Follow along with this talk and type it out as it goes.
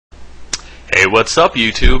What's up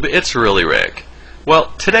YouTube? It's really Rick.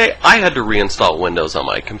 Well, today I had to reinstall Windows on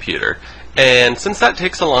my computer, and since that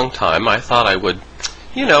takes a long time, I thought I would,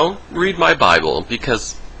 read my Bible,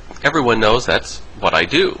 because everyone knows that's what I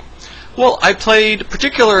do. Well, I paid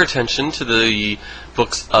particular attention to the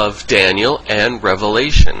books of Daniel and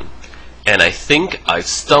Revelation, and I think I've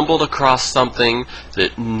stumbled across something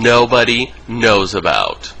that nobody knows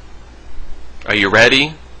about. Are you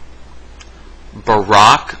ready?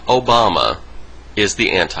 Barack Obama is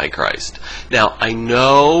the Antichrist. Now, I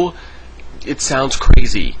know it sounds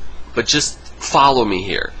crazy, but just follow me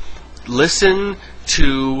here. Listen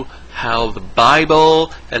to how the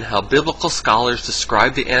Bible and how biblical scholars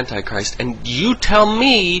describe the Antichrist, and you tell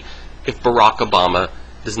me if Barack Obama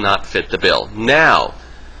does not fit the bill. Now,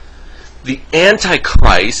 the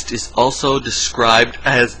Antichrist is also described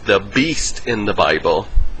as the beast in the Bible,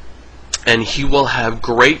 and he will have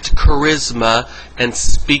great charisma and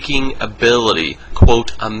speaking ability.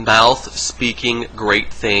 Quote, a mouth speaking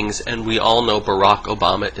great things, and we all know Barack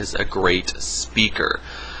Obama is a great speaker.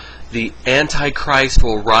 The Antichrist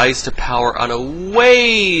will rise to power on a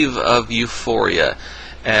wave of euphoria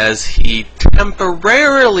as he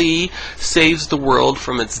temporarily saves the world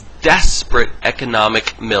from its desperate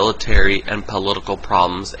economic, military, and political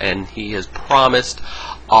problems, and he has promised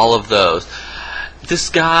all of those. This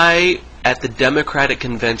guy at the Democratic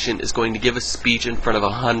Convention is going to give a speech in front of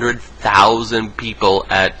 100,000 people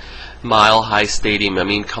at Mile High Stadium. I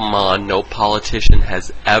mean, come on, no politician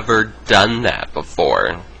has ever done that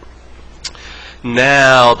before.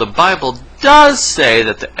 Now, the Bible does say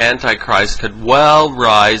that the Antichrist could well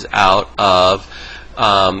rise out of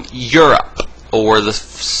Europe or the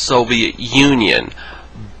Soviet Union,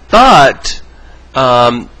 but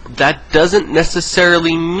that doesn't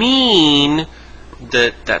necessarily mean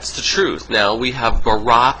that that's the truth. Now, we have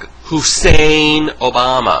Barack Hussein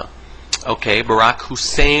Obama. Okay, Barack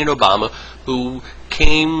Hussein Obama, who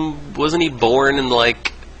came, wasn't he born in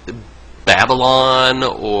like Babylon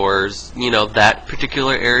or, that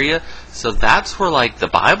particular area? So that's where like the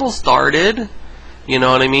Bible started. You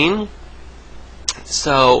know what I mean?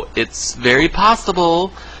 So it's very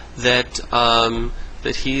possible that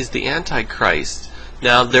that he's the Antichrist.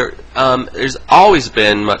 Now there's always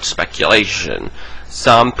been much speculation.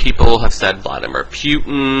 Some people have said Vladimir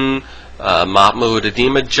Putin, Mahmoud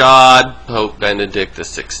Ahmadinejad, Pope Benedict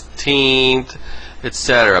XVI,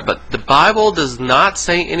 etc. But the Bible does not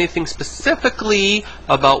say anything specifically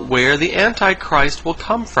about where the Antichrist will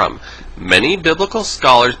come from. Many biblical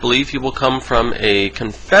scholars believe he will come from a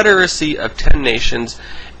confederacy of 10 nations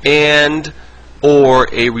and or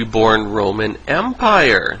a reborn Roman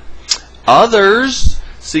Empire. Others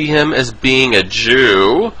see him as being a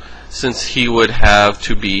Jew, since he would have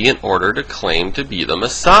to be in order to claim to be the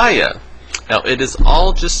Messiah. Now, it is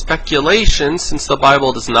all just speculation, since the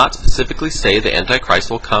Bible does not specifically say the Antichrist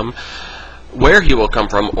will come, where he will come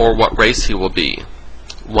from, or what race he will be.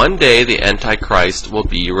 One day, the Antichrist will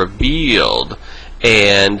be revealed,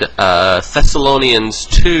 and Thessalonians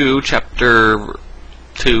 2, chapter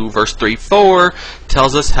 2, verse 3-4,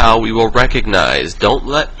 tells us how we will recognize. Don't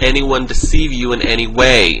let anyone deceive you in any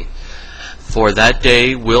way, for that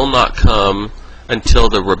day will not come until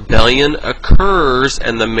the rebellion occurs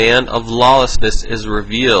and the man of lawlessness is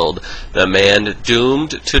revealed, the man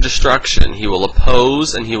doomed to destruction. He will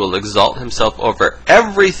oppose and he will exalt himself over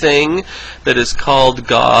everything that is called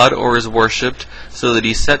God or is worshipped, so that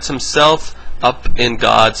he sets himself up in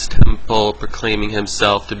God's temple, proclaiming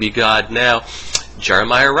himself to be God. Now,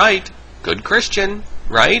 Jeremiah right, good Christian,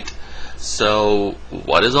 right? So,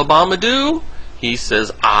 what does Obama do? He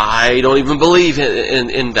says, I don't even believe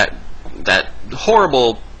in that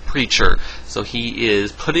horrible preacher. So he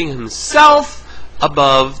is putting himself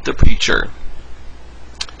above the preacher.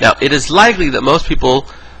 Now, it is likely that most people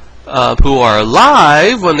who are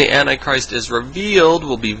alive when the Antichrist is revealed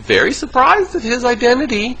will be very surprised at his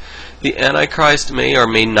identity. The Antichrist may or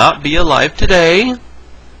may not be alive today,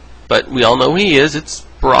 but we all know he is. It's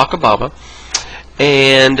Barack Obama.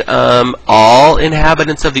 And all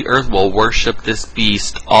inhabitants of the earth will worship this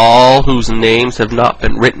beast, all whose names have not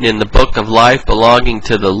been written in the book of life belonging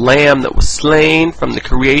to the Lamb that was slain from the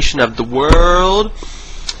creation of the world.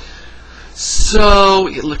 So,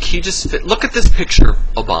 look, look at this picture,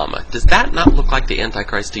 Obama. Does that not look like the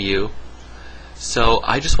Antichrist to you? So,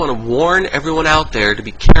 I just want to warn everyone out there to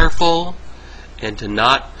be careful and to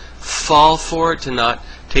not fall for it, to not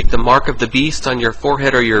take the mark of the beast on your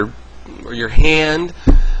forehead or your hand.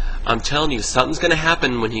 I'm telling you, something's going to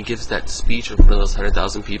happen when he gives that speech in front of those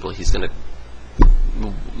 100,000 people. He's going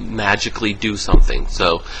to magically do something.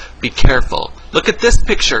 So be careful. Look at this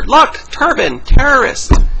picture. Look, turban,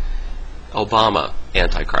 terrorist. Obama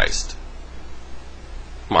Antichrist.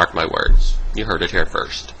 Mark my words. You heard it here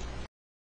first.